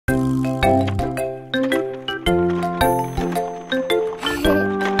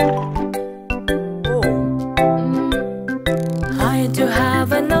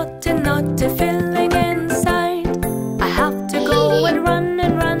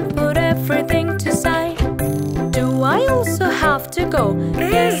everything to sight. Do I also have to go?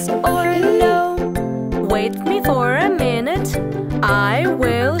 Yes or no? Wait me for a minute, I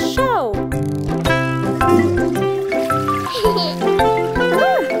will show.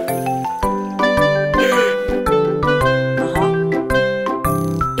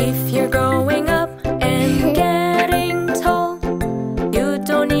 If you're growing up and getting tall, you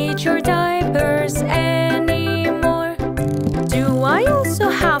don't need your diapers anymore. Do I also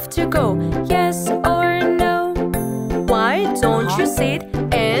have to go? Yes or no? Why don't you sit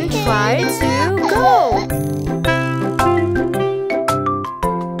and try to go?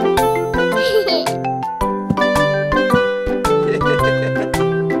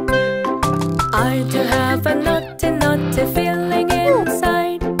 I do have a naughty feeling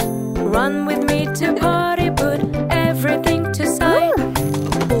inside. Run with me to potty, put everything to side.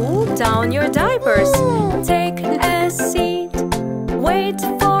 Pull down your diapers, take a seat. Wait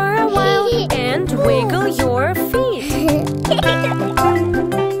for a while and wiggle your feet.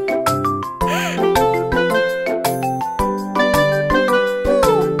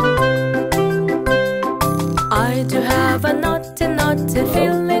 I do have a naughty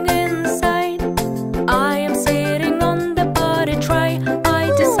feeling inside. I am sitting on the potty tray,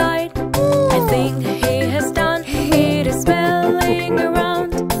 I decide. I think he has done, it is smelling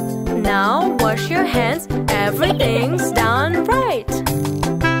around. Now wash your hands, everything's done right.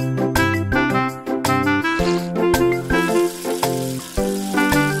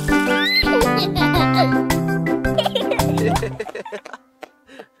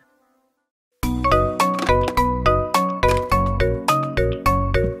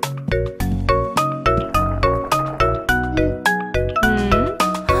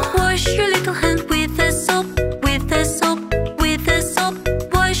 Wash your little hand with the soap, with the soap, with the soap.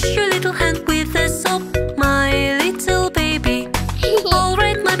 Wash your little hand with the soap, my little baby.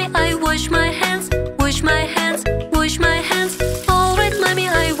 Alright, mommy, I wash my hands, wash my hands, wash my hands. Alright, mommy,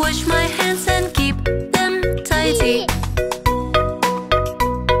 I wash my hands and keep them tidy.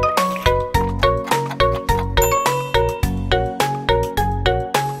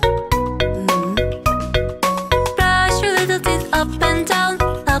 Brush your little teeth up and down,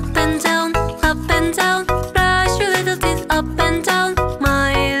 up and down, up and down. Brush your little teeth up and down,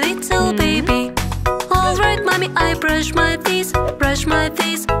 my little baby. Alright, mommy, I brush my teeth, brush my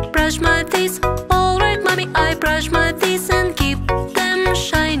teeth, brush my teeth. Alright, mommy, I brush my teeth and keep them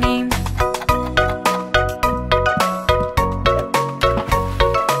shiny.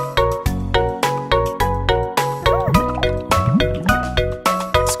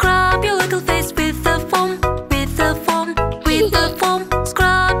 Scrub your little face with the foam, with the foam, with the foam.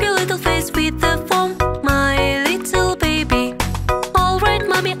 Scrub your little face with the foam, my little baby. Alright,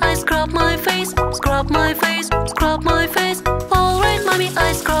 mommy, I scrub my face, scrub my face, scrub my face. Alright, mommy,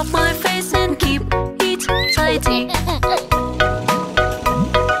 I scrub my face and keep it tidy.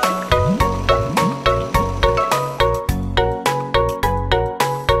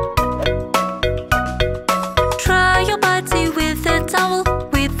 Dry your body with a towel,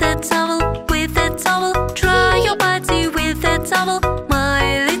 with a towel, with a towel. Dry your body with a towel,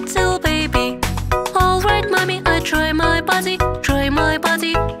 my little baby. Alright, mommy, I dry my body, dry my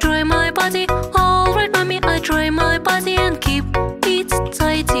body, dry my body. Alright, mommy, I dry my body and keep it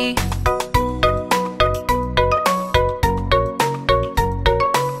tidy.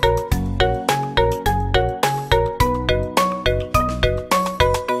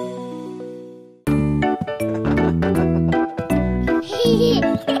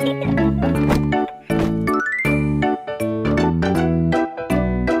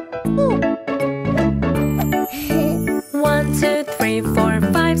 One, two, three, 4,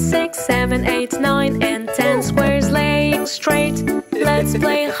 5, 6, 7, 8, 9, and 10 squares laying straight. Let's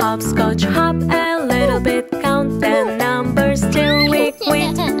play hopscotch, hop a little bit, count the numbers till we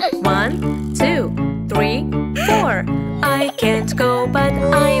quit. 1, 2, 3, 4. I can't go, but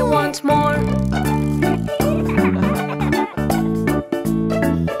I want more.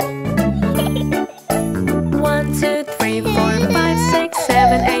 1, 2, 3, 4, 5, 6,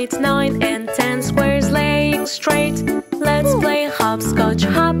 7, 8, 9, and 10 squares laying straight. Let's play hopscotch,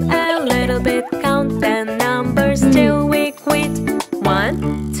 hop a little bit, count the numbers till we quit.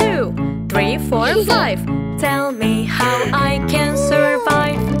 1, 2, 3, 4, 5. Tell me how I can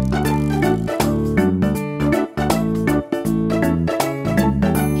survive.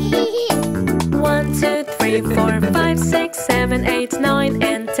 1, 2, 3, 4, 5, 6, 7, 8, 9,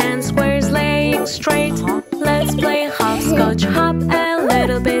 and 10 squares laying straight. Let's play hopscotch, hop a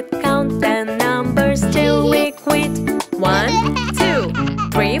little bit, count the numbers till we quit. 1, 2,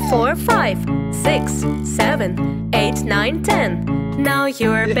 3, 4, 5, 6, 7, 8, 9, 10. Now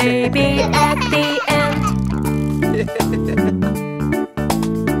you're a baby at the end.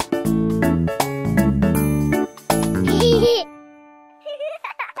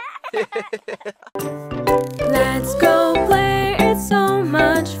 Let's go play, it's so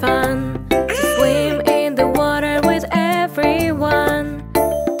much fun to swim in the water with everyone.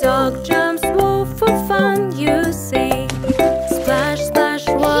 Dog jumps, woof for fun, you see. Splash, splash,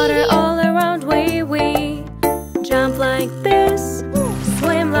 water all around, wee. Jump like this,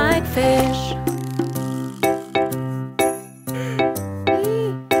 swim like fish.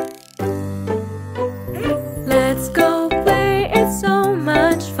 Let's go play, it's so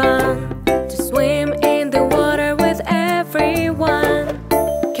much fun to swim in the water with everyone.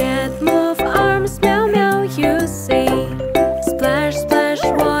 Cat move arms, meow meow, you see. Splash, splash,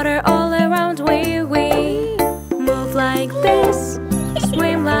 water all around, wee. Move like this,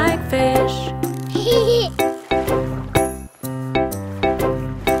 swim like fish.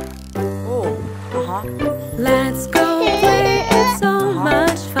 Let's go play, it's so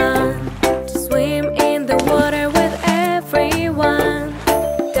much fun to swim in the water with everyone.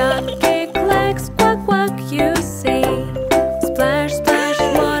 Duck kick legs, quack quack, you see. Splash, splash,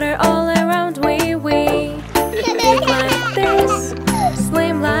 water all around, wee. Kick like this,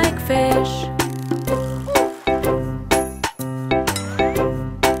 swim like fish.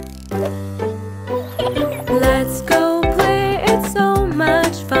 Let's go play, it's so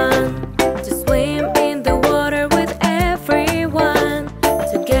much fun to swim in the water with everyone.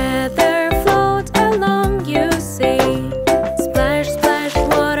 Together float along, you see. Splash, splash,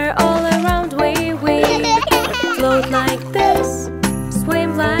 water all around, wee. Float like this,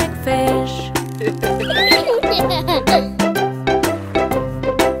 swim like fish.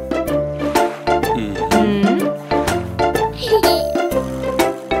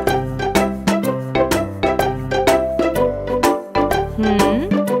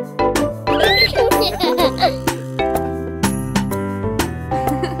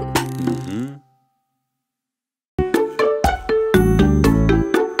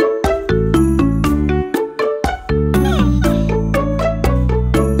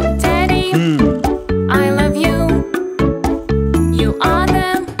 Daddy, I love you. You are the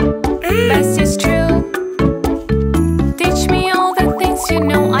best, it's true. Teach me all the things you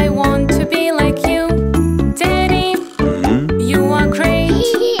know, I want to be like you. Daddy, you are great.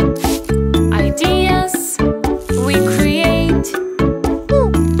 Ideas we create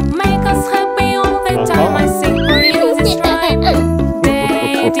make us happy all the time. I sing for you this rhyme.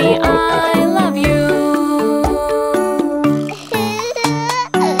 Daddy, I love you.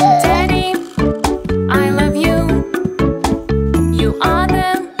 Daddy, I love you. You are the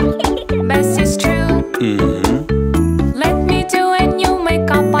best, it's true. Let me do a new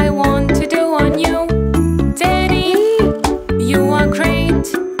makeup I want to do on you. Daddy, you are great.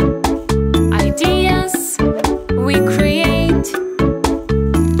 Ideas we create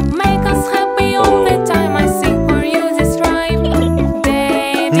make us happy all the time. I sing for you this rhyme.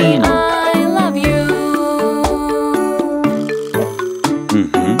 Daddy, I love you.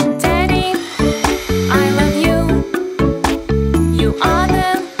 Daddy, I love you. You are the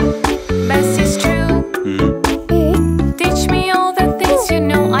best, it's true. Teach me all the things you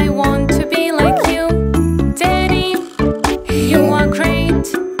know, I want to be like you. Daddy, you are great.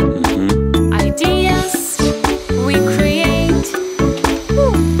 Ideas we create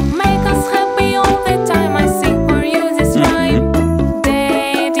make us happy all the time. I sing for you this rhyme.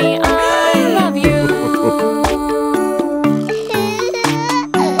 Daddy, I love you.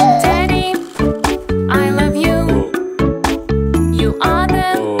 Daddy, I love you. You are the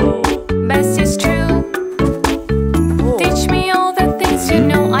best, it's true. Teach me all the things you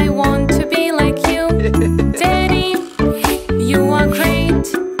know, I want to be like you. Daddy, you are great.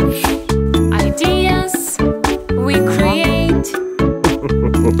 Ideas we create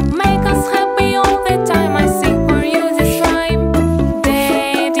make us happy all the time. I sing for you this rhyme.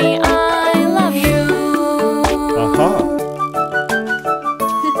 Daddy, I love you.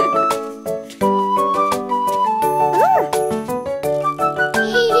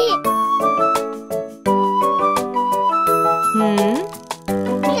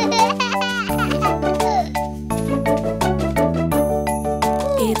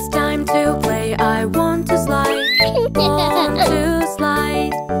 It's time to play, I want to slide. Want to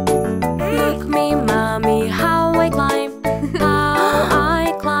slide. Look me, mommy, how I climb. How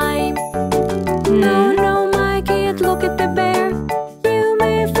I climb. No, no, my kid, look at the bear. You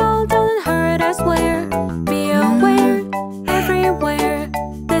may fall down and hurt, I swear. Be aware, everywhere.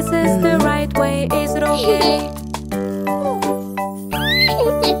 This is the right way, is it okay?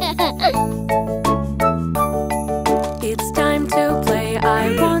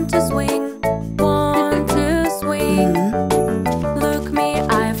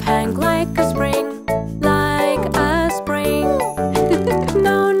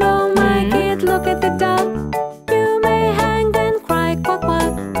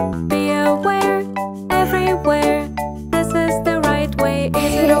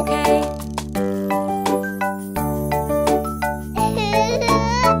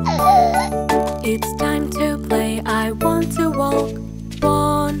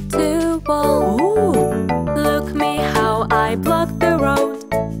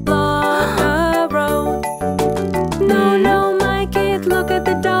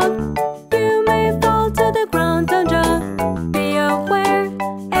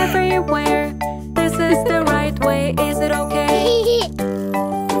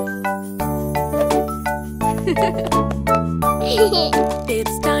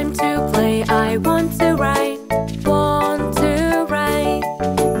 It's time